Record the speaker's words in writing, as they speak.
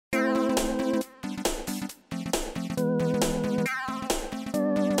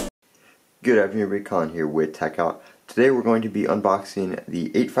Good afternoon, everybody. Colin here with Techout. Today we're going to be unboxing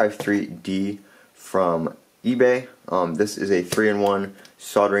the 853D from eBay. This is a 3-in-1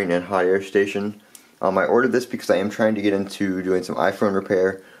 soldering and hot air station. I ordered this because I am trying to get into doing some iPhone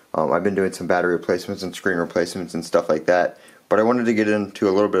repair. I've been doing some battery replacements and screen replacements and stuff like that. But I wanted to get into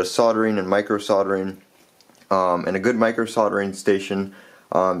a little bit of soldering and micro soldering. And a good micro soldering station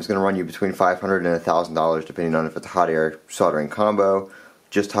is going to run you between $500 and $1,000 depending on if it's a hot air soldering combo,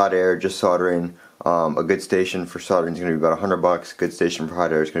 just hot air, just soldering. A good station for soldering is going to be about $100. A good station for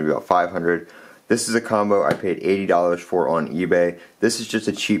hot air is going to be about $500. This is a combo I paid $80 for on eBay. This is just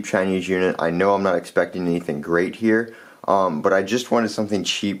a cheap Chinese unit. I know I'm not expecting anything great here, but I just wanted something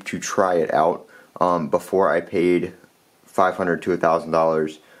cheap to try it out before I paid $500 to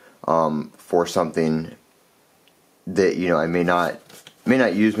 $1,000 for something that I may not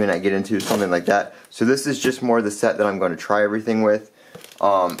use, may not get into, something like that. So this is just more the set that I'm going to try everything with.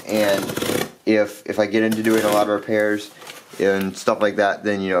 And if I get into doing a lot of repairs and stuff like that,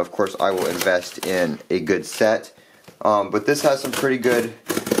 then of course I will invest in a good set. But this has some pretty good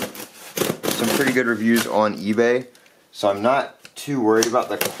reviews on eBay, so I'm not too worried about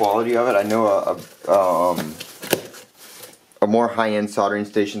the quality of it. I know a more high-end soldering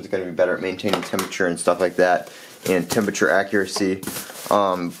station is going to be better at maintaining temperature and stuff like that, and temperature accuracy.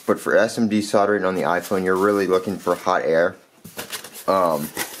 But for SMD soldering on the iPhone, you're really looking for hot air.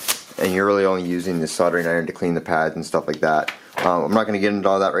 And you're really only using the soldering iron to clean the pads and stuff like that. I'm not going to get into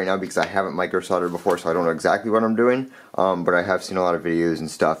all that right now because I haven't micro soldered before, so I don't know exactly what I'm doing. But I have seen a lot of videos and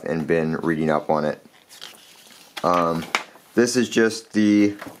stuff and been reading up on it. This is just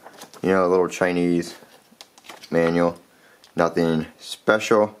the little Chinese manual. Nothing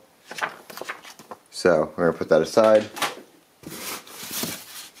special. So we're going to put that aside.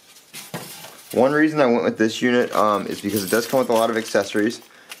 One reason I went with this unit is because it does come with a lot of accessories.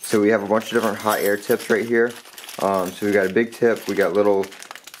 So we have a bunch of different hot air tips right here. So we got a big tip, we got little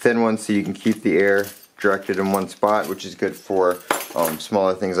thin ones so you can keep the air directed in one spot, which is good for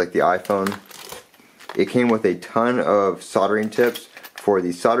smaller things like the iPhone. It came with a ton of soldering tips for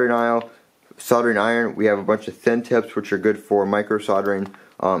the soldering iron. We have a bunch of thin tips which are good for micro soldering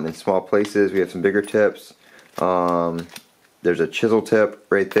in small places. We have some bigger tips. There's a chisel tip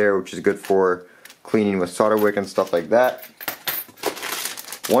right there, which is good for cleaning with solder wick and stuff like that.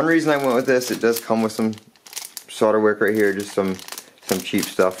 One reason I went with this, it does come with some solder wick right here, just some cheap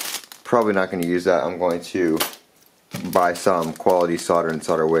stuff. Probably not going to use that. I'm going to buy some quality solder and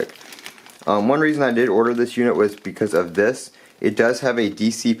solder wick. One reason I did order this unit was because of this. It does have a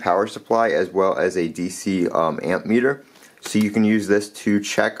DC power supply as well as a DC amp meter. So you can use this to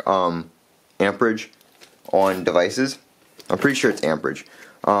check amperage on devices. I'm pretty sure it's amperage.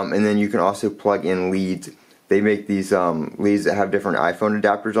 And then you can also plug in leads. They make these leads that have different iPhone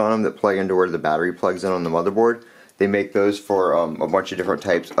adapters on them that plug into where the battery plugs in on the motherboard. They make those for a bunch of different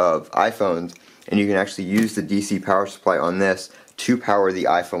types of iPhones, and you can actually use the DC power supply on this to power the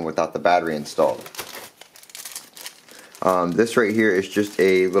iPhone without the battery installed. This right here is just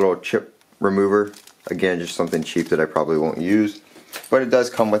a little chip remover. Again, just something cheap that I probably won't use, but it does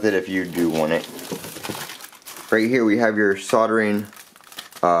come with it if you do want it. Right here we have your soldering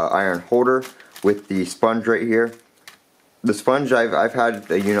iron holder with the sponge right here. The sponge, I've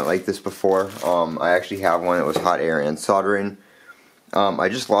had a unit like this before. I actually have one that was hot air and soldering. I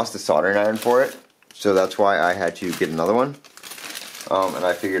just lost the soldering iron for it, so that's why I had to get another one. And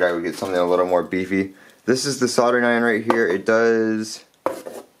I figured I would get something a little more beefy. This is the soldering iron right here. It does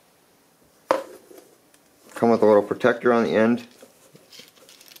come with a little protector on the end.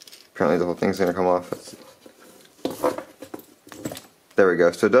 Apparently the whole thing's going to come off. There we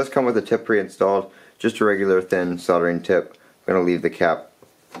go. So it does come with a tip pre-installed, just a regular thin soldering tip. I'm going to leave the cap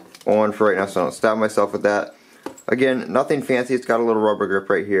on for right now so I don't stab myself with that. Again, nothing fancy. It's got a little rubber grip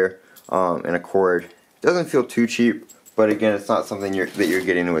right here and a cord. It doesn't feel too cheap, but again, it's not something that you're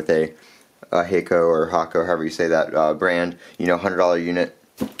getting with a Heiko or Hako, however you say that brand, $100 unit.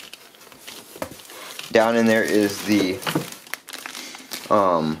 Down in there is the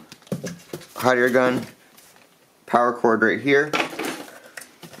hot air gun power cord right here.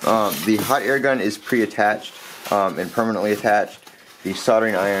 The hot air gun is pre-attached and permanently attached. The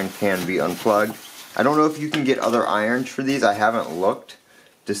soldering iron can be unplugged. I don't know if you can get other irons for these. I haven't looked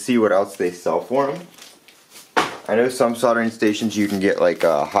to see what else they sell for them. I know some soldering stations you can get like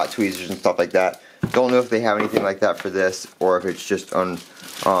hot tweezers and stuff like that. Don't know if they have anything like that for this, or if it's just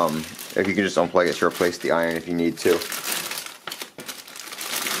if you can just unplug it to replace the iron if you need to.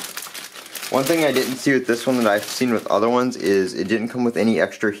 One thing I didn't see with this one that I've seen with other ones is it didn't come with any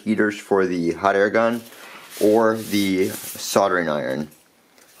extra heaters for the hot air gun or the soldering iron.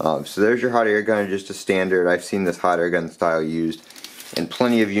 So there's your hot air gun, just a standard. I've seen this hot air gun style used in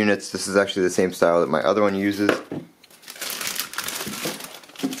plenty of units. This is actually the same style that my other one uses.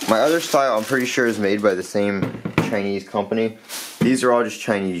 My other style, I'm pretty sure, is made by the same Chinese company. These are all just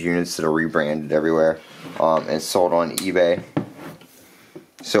Chinese units that are rebranded everywhere and sold on eBay.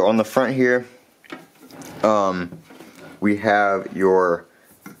 So on the front here, we have your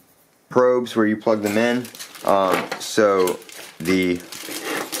probes where you plug them in. So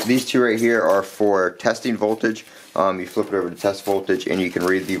these two right here are for testing voltage. You flip it over to test voltage and you can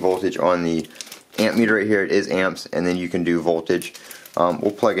read the voltage on the amp meter right here. It is amps, and then you can do voltage.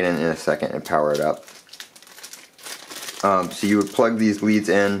 We'll plug it in a second and power it up. So you would plug these leads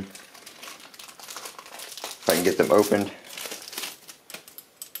in. If I can get them opened.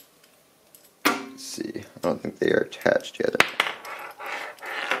 Let's see, I don't think they are attached yet.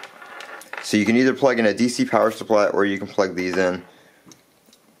 So you can either plug in a DC power supply or you can plug these in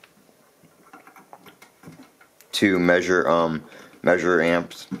to measure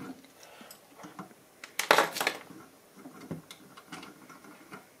amps.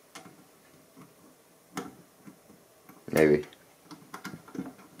 Maybe.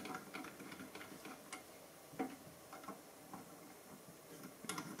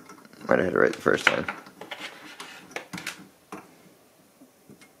 Might have hit it right the first time.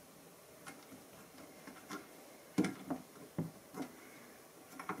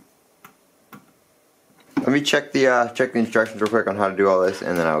 Let me check the instructions real quick on how to do all this,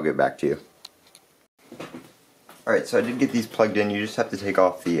 and then I'll get back to you. Alright, so I did get these plugged in. You just have to take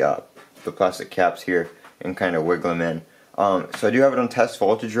off the plastic caps here and kind of wiggle them in. So I do have it on test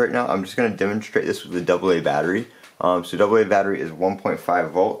voltage right now. I'm just going to demonstrate this with the AA battery. So AA battery is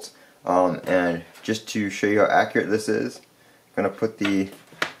 1.5 volts. And just to show you how accurate this is, I'm going to put the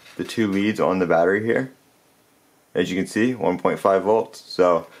two leads on the battery here. As you can see, 1.5 volts.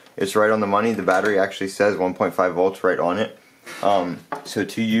 So it's right on the money. The battery actually says 1.5 volts right on it. So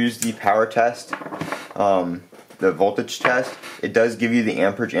to use the power test, the voltage test, it does give you the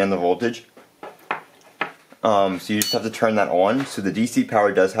amperage and the voltage. So you just have to turn that on. So the DC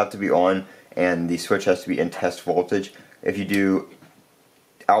power does have to be on, and the switch has to be in test voltage. If you do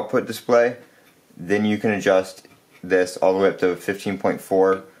output display, then you can adjust this all the way up to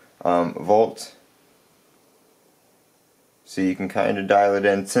 15.4 volts. So you can kind of dial it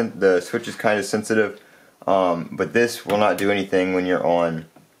in. The switch is kind of sensitive, but this will not do anything when you're on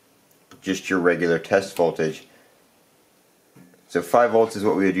just your regular test voltage. So 5 volts is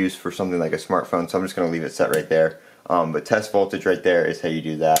what we would use for something like a smartphone, so I'm just going to leave it set right there. But test voltage right there is how you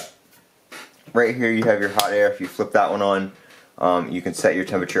do that. Right here you have your hot air. If you flip that one on, you can set your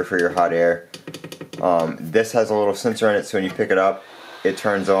temperature for your hot air. This has a little sensor in it, so when you pick it up, it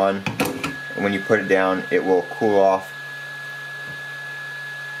turns on. And when you put it down, it will cool off.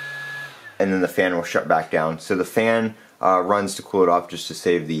 And then the fan will shut back down. So the fan runs to cool it off just to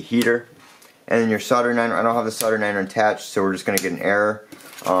save the heater. And then your soldering iron, I don't have the soldering iron attached, so we're just going to get an error.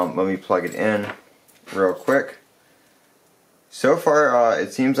 Let me plug it in real quick. So far,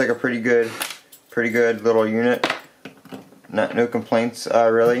 it seems like a pretty good little unit. No complaints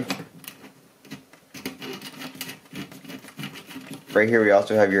really. Right here, we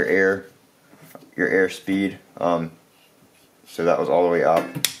also have your air speed. So that was all the way up.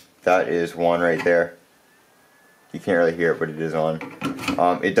 That is 1 right there. You can't really hear it, but it is on.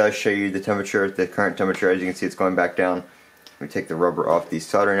 It does show you the temperature, the current temperature. As you can see, it's going back down. Let me take the rubber off the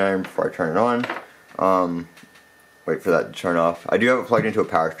soldering iron before I turn it on. Wait for that to turn off. I do have it plugged into a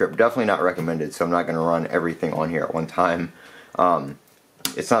power strip. Definitely not recommended, so I'm not going to run everything on here at one time.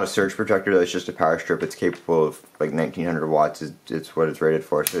 It's not a surge protector, though. It's just a power strip. It's capable of like 1900 watts. It's what it's rated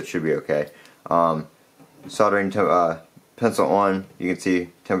for, so it should be okay. Soldering pencil on. You can see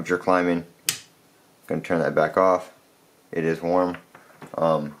temperature climbing. Going to turn that back off. It is warm.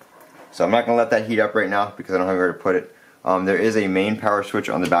 So I'm not going to let that heat up right now because I don't have where to put it. There is a main power switch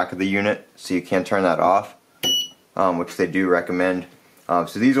on the back of the unit, so you can turn that off, which they do recommend.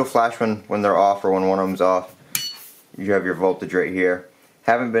 So these will flash when they're off or when one of them's off. You have your voltage right here.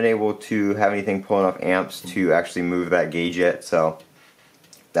 Haven't been able to have anything pulling up amps to actually move that gauge yet, so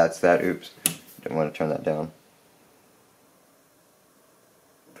that's that. Oops, didn't want to turn that down.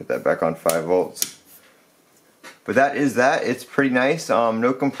 Put that back on 5 volts. But that is that. It's pretty nice.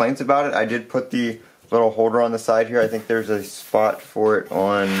 No complaints about it. I did put the little holder on the side here. I think there's a spot for it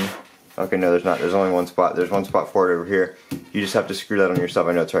on... Okay, no, there's not. There's only one spot. There's one spot for it over here. You just have to screw that on yourself.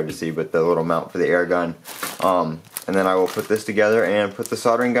 I know it's hard to see, but the little mount for the air gun. And then I will put this together and put the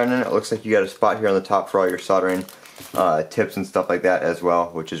soldering gun in. It looks like you got a spot here on the top for all your soldering tips and stuff like that as well,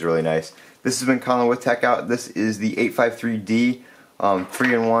 which is really nice. This has been Colin with Techout. This is the 853D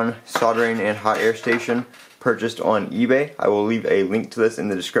 3-in-1 soldering and hot air station purchased on eBay. I will leave a link to this in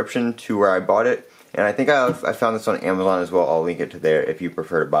the description to where I bought it. And I think I found this on Amazon as well. I'll link it to there if you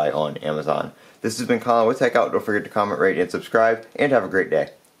prefer to buy on Amazon. This has been Colin with Techout. Don't forget to comment, rate, and subscribe. And have a great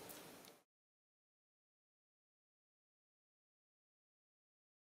day.